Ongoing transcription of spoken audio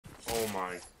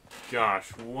my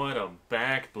gosh, what a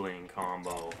back bling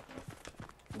combo.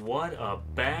 What a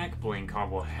back bling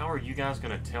combo. How are you guys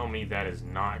gonna tell me that is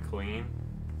not clean?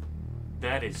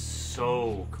 That is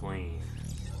so clean.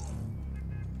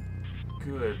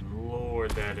 Good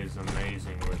lord, that is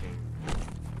amazing looking.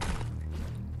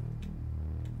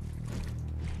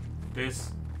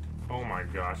 This, oh my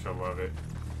gosh, I love it.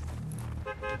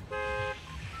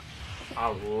 I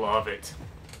love it.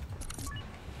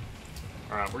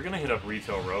 Alright, we're gonna hit up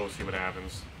Retail Row, see what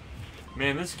happens.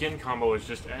 Man, this skin combo is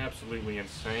just absolutely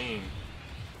insane.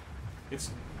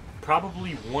 It's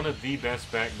probably one of the best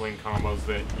back bling combos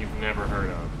that you've never heard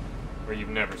of. Or you've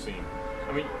never seen.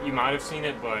 I mean, you might have seen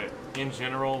it, but in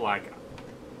general, like,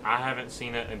 I haven't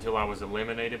seen it until I was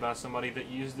eliminated by somebody that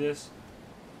used this.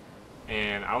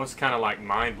 And I was kind of like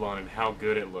mind blown at how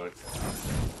good it looked.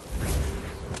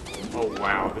 Oh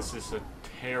wow, this is a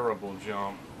terrible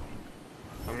jump.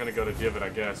 I'm gonna go to divot, I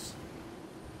guess.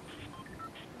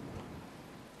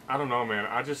 I don't know, man.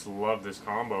 I just love this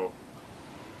combo.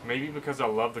 Maybe because I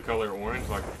love the color orange.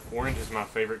 Like, orange is my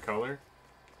favorite color.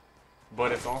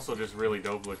 But it's also just really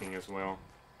dope looking as well.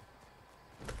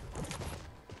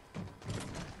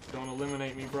 Don't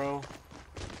eliminate me, bro.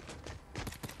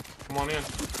 Come on in.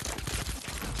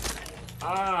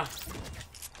 Ah!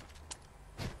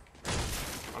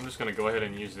 I'm just gonna go ahead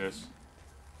and use this.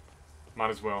 Might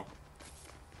as well.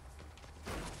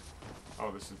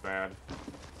 Oh, this is bad.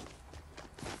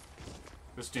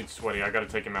 This dude's sweaty. I gotta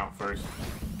take him out first.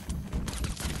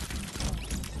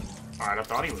 Alright, I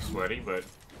thought he was sweaty, but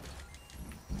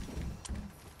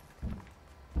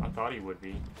I thought he would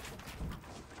be.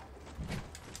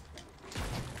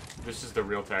 This is the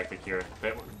real tactic here.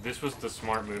 This was the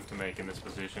smart move to make in this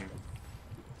position.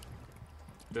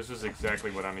 This was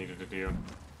exactly what I needed to do.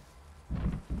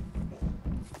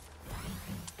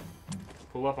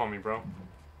 Pull up on me, bro.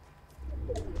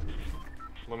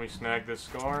 Let me snag this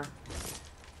scar.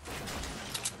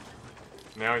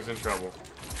 Now he's in trouble.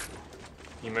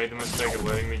 He made the mistake of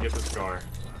letting me get the scar.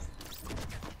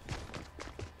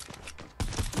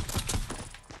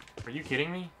 Are you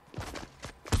kidding me?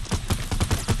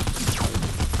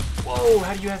 Whoa,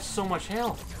 how do you have so much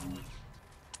health?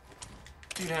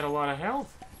 Dude had a lot of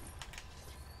health.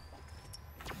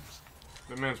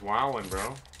 That man's wildin',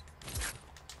 bro.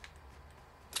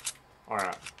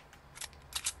 Alright.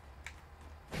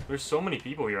 There's so many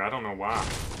people here, I don't know why.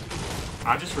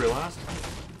 I just realized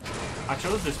I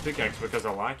chose this pickaxe because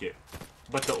I like it.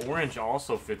 But the orange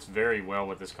also fits very well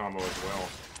with this combo as well.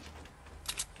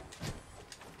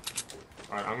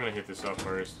 Alright, I'm gonna hit this up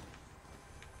first.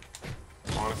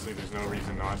 Honestly, there's no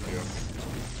reason not to.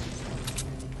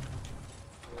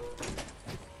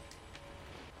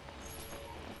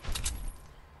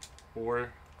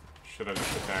 Or should I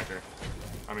just attack her?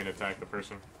 I mean, attack the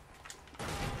person.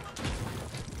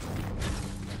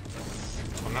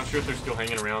 I'm not sure if they're still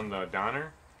hanging around the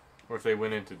diner, or if they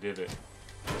went into divot.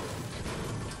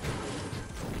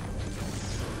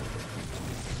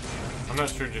 I'm not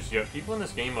sure just yet. People in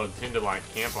this game mode tend to, like,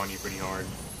 camp on you pretty hard.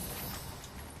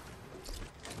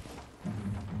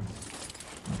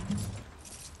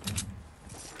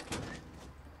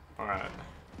 Alright.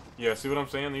 Yeah, see what I'm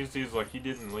saying? These dudes, like, he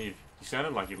didn't leave. He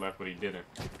sounded like he left, but he didn't.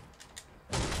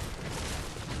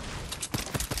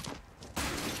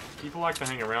 People like to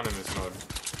hang around in this mode.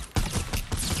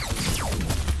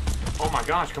 Oh my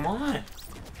gosh, come on!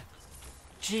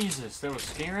 Jesus, that was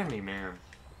scaring me, man.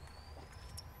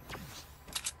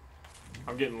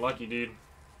 I'm getting lucky, dude.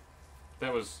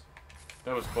 That was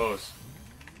close.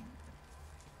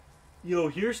 Yo,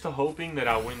 here's to hoping that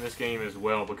I win this game as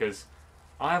well, because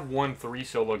I've won 3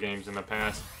 solo games in the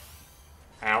past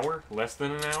hour, less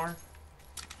than an hour.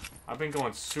 I've been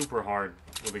going super hard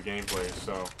with the gameplay,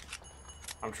 so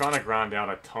I'm trying to grind out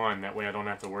a ton, that way I don't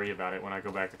have to worry about it when I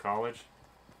go back to college.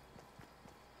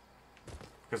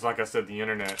 Because like I said, the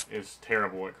internet is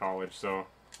terrible at college, so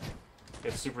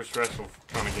it's super stressful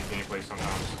trying to get gameplay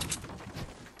sometimes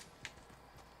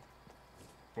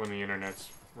when the internet's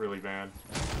really bad.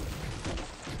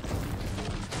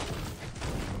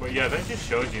 But yeah, that just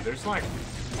shows you there's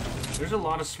a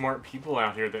lot of smart people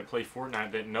out here that play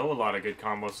Fortnite that know a lot of good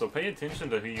combos, so pay attention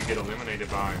to who you get eliminated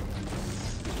by,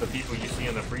 the people you see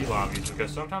in the free lobbies,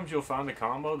 because sometimes you'll find a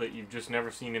combo that you've just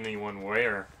never seen anyone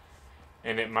wear,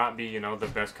 and it might be, you know, the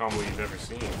best combo you've ever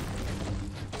seen.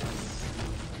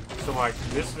 So like,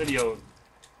 this video,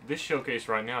 this showcase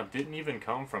right now didn't even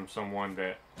come from someone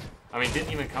that, I mean,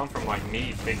 didn't even come from like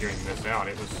me figuring this out.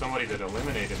 It was somebody that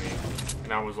eliminated me,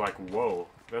 and I was like, whoa,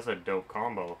 that's a dope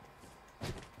combo.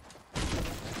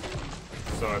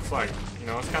 So it's like, you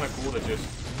know, it's kind of cool to just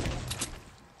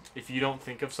if you don't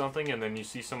think of something and then you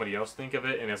see somebody else think of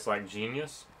it and it's like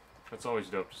genius, that's always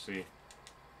dope to see.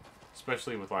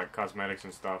 Especially with like cosmetics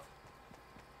and stuff.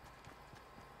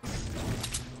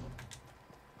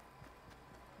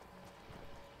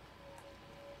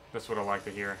 That's what I like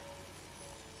to hear.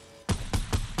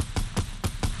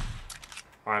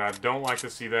 Alright, I don't like to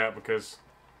see that because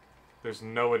there's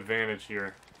no advantage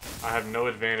here. I have no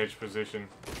advantage position.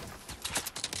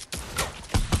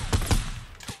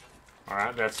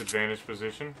 Alright, that's advantage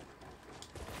position.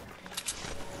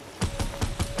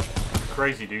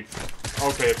 Crazy, dude.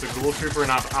 Okay, it's a ghoul trooper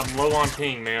and I'm low on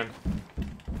ping, man.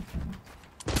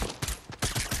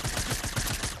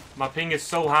 My ping is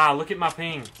so high. Look at my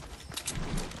ping.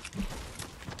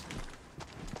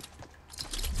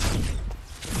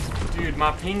 Dude,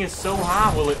 my ping is so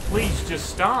high. Will it please just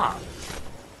stop?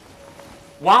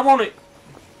 Why won't it...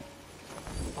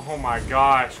 Oh my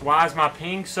gosh. Why is my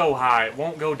ping so high? It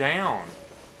won't go down.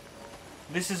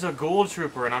 This is a ghoul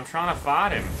trooper and I'm trying to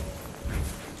fight him.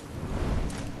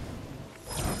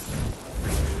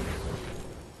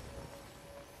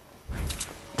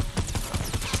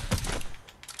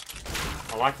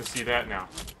 I like to see that now.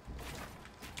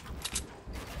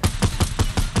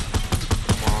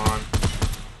 Come on.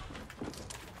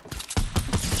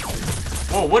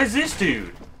 Whoa, what is this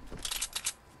dude?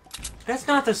 That's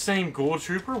not the same ghoul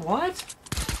trooper, what?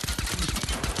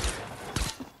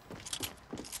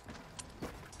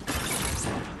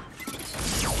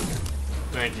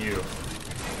 Thank you.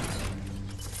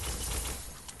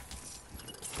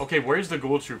 Okay, where's the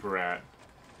ghoul trooper at?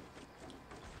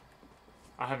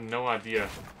 I have no idea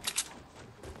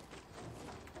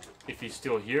if he's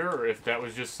still here or if that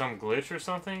was just some glitch or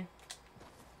something.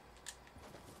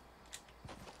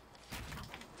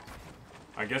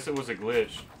 I guess it was a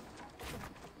glitch.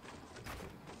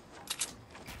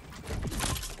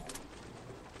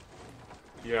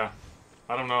 Yeah,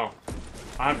 I don't know.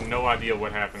 I have no idea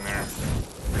what happened there.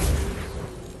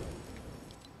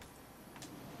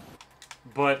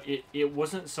 But it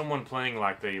wasn't someone playing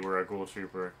like they were a ghoul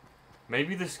trooper.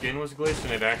 Maybe the skin was glitched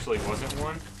and it actually wasn't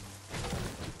one.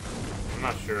 I'm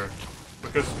not sure.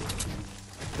 Because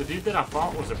the dude that I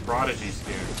fought was a Prodigy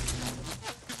skin.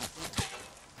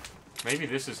 Maybe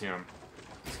this is him.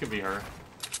 This could be her.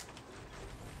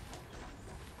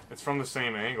 It's from the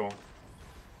same angle.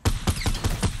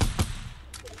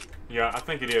 Yeah, I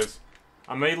think it is.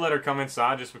 I may let her come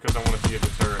inside just because I want to see if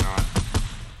it's her or not.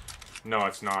 No,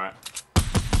 it's not.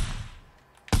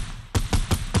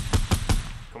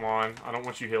 Come on, I don't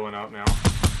want you healing up now.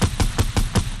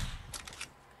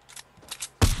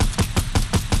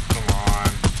 Come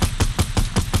on.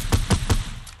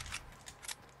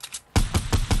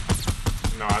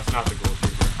 No, that's not the ghoul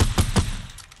trooper.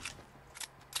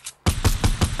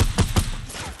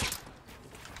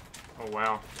 Oh,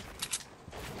 wow.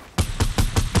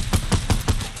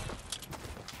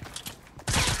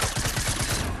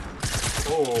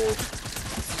 Oh.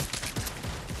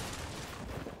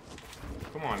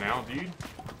 Come on now, dude.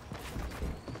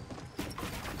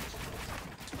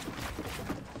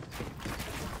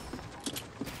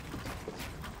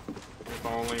 If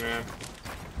only, man.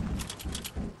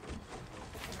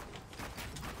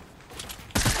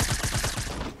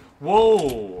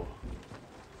 Whoa!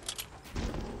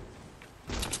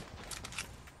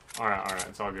 Alright,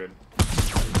 it's all good.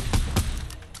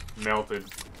 Melted.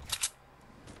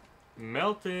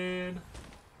 Melted!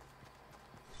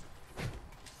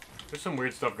 There's some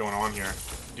weird stuff going on here.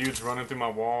 Dudes running through my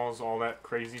walls, all that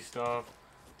crazy stuff.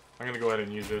 I'm gonna go ahead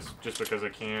and use this just because I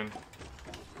can.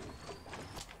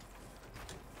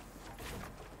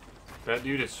 That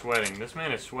dude is sweating. This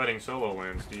man is sweating solo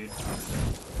wins, dude.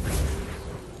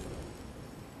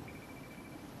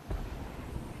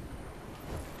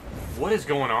 What is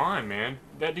going on, man?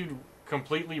 That dude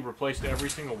completely replaced every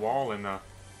single wall in that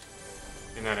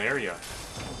area.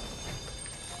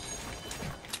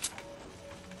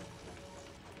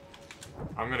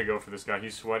 I'm gonna go for this guy.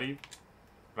 He's sweaty,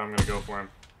 but I'm gonna go for him.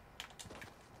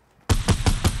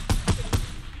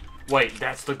 Wait,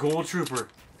 that's the ghoul trooper.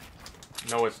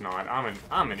 No, it's not.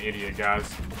 I'm an idiot,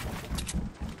 guys.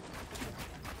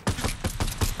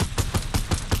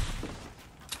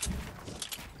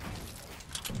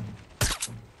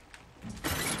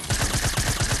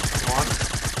 Come on.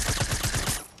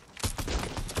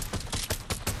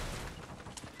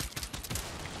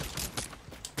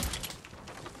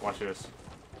 Watch this.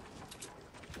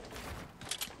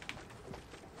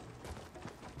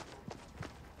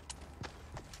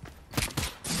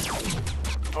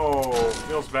 Oh,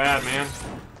 feels bad, man.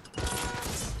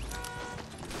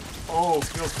 Oh,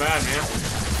 feels bad, man.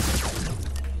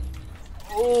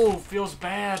 Oh, feels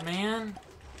bad, man.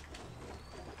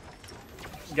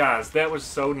 Guys, that was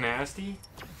so nasty.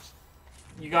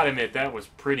 You gotta admit, that was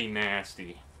pretty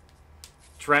nasty.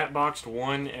 Trap boxed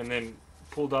one and then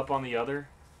pulled up on the other.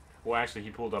 Well, actually, he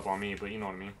pulled up on me, but you know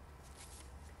what I mean.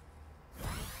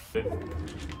 Let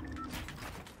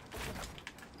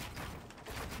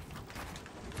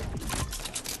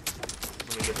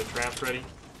me get the traps ready.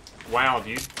 Wow,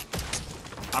 dude.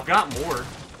 I've got more.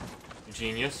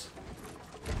 Genius.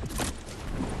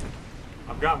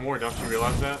 I've got more, don't you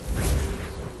realize that?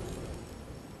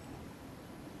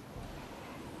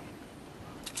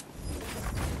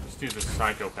 This dude's a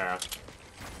psychopath.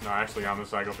 No, actually, I'm the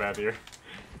psychopath here.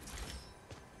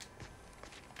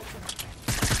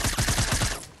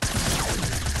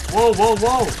 Whoa, whoa,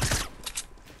 whoa!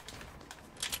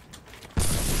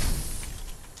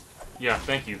 Yeah,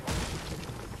 thank you.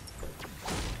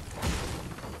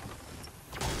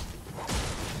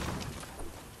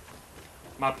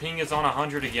 My ping is on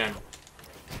 100 again.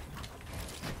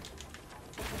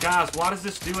 Guys, why does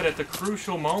this do it at the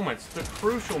crucial moments? The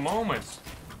crucial moments.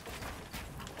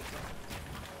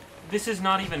 This is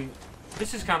not even...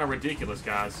 This is kind of ridiculous,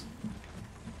 guys.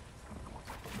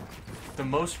 The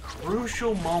most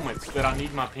crucial moments that I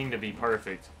need my ping to be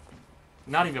perfect.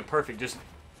 Not even perfect, just,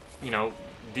 you know,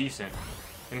 decent.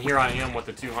 And here I am with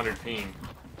the 200 ping.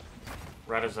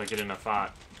 Right as I get in a fight.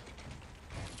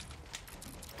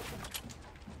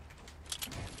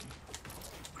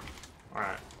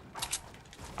 Alright.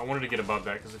 I wanted to get above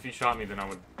that, because if he shot me, then I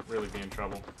would really be in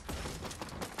trouble.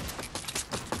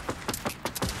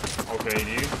 Okay,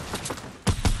 dude.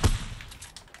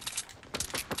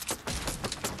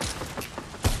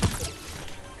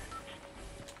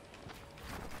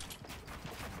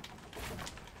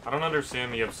 I don't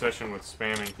understand the obsession with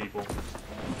spamming people.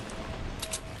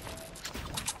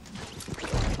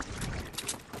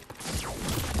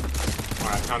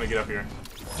 Alright, time to get up here.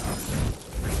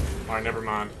 Alright, never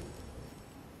mind.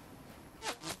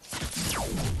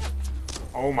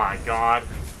 Oh my god.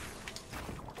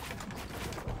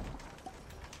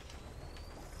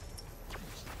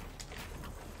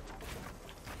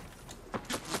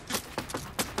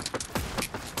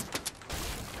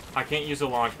 I can't use a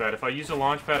launch pad. If I use a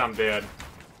launch pad, I'm dead.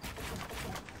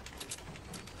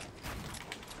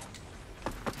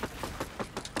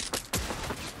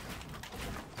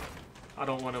 I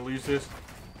don't want to lose this.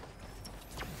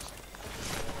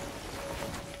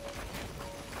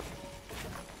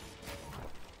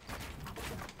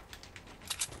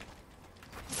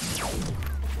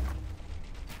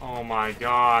 Oh my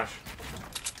gosh.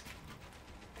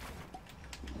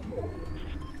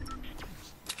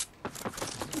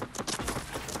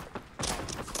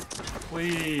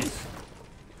 Please,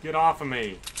 get off of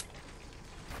me.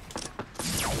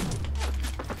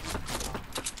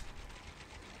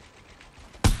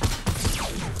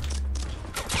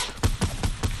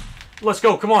 Let's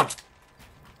go, come on.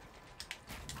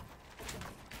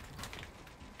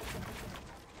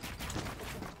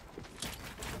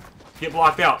 Get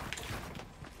blocked out.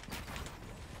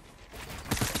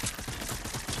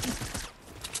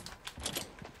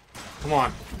 Come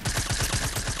on.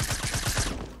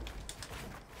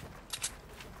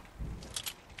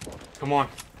 Come on.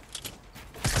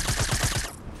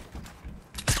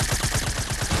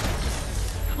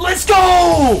 Let's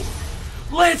go!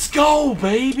 Let's go,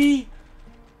 baby!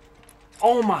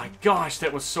 Oh my gosh,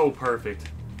 that was so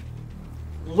perfect.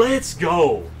 Let's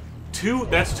go.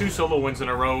 That's 2 solo wins in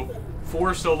a row.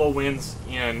 4 solo wins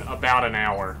in about an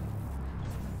hour.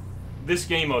 This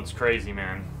game mode's crazy,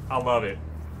 man. I love it.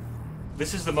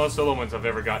 This is the most solo wins I've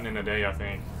ever gotten in a day, I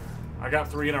think. I got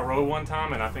 3 in a row one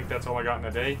time, and I think that's all I got in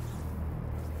a day.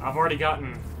 I've already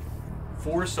gotten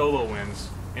 4 solo wins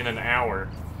in an hour,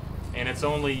 and it's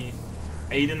only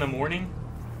 8 in the morning.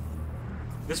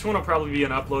 This one will probably be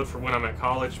an upload for when I'm at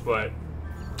college, but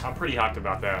I'm pretty hyped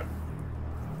about that.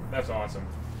 That's awesome.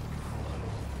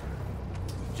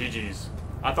 GG's.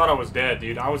 I thought I was dead,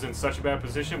 dude. I was in such a bad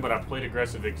position, but I played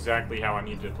aggressive exactly how I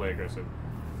needed to play aggressive.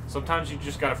 Sometimes you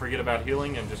just gotta forget about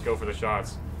healing and just go for the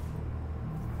shots.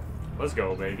 Let's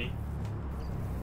go, baby.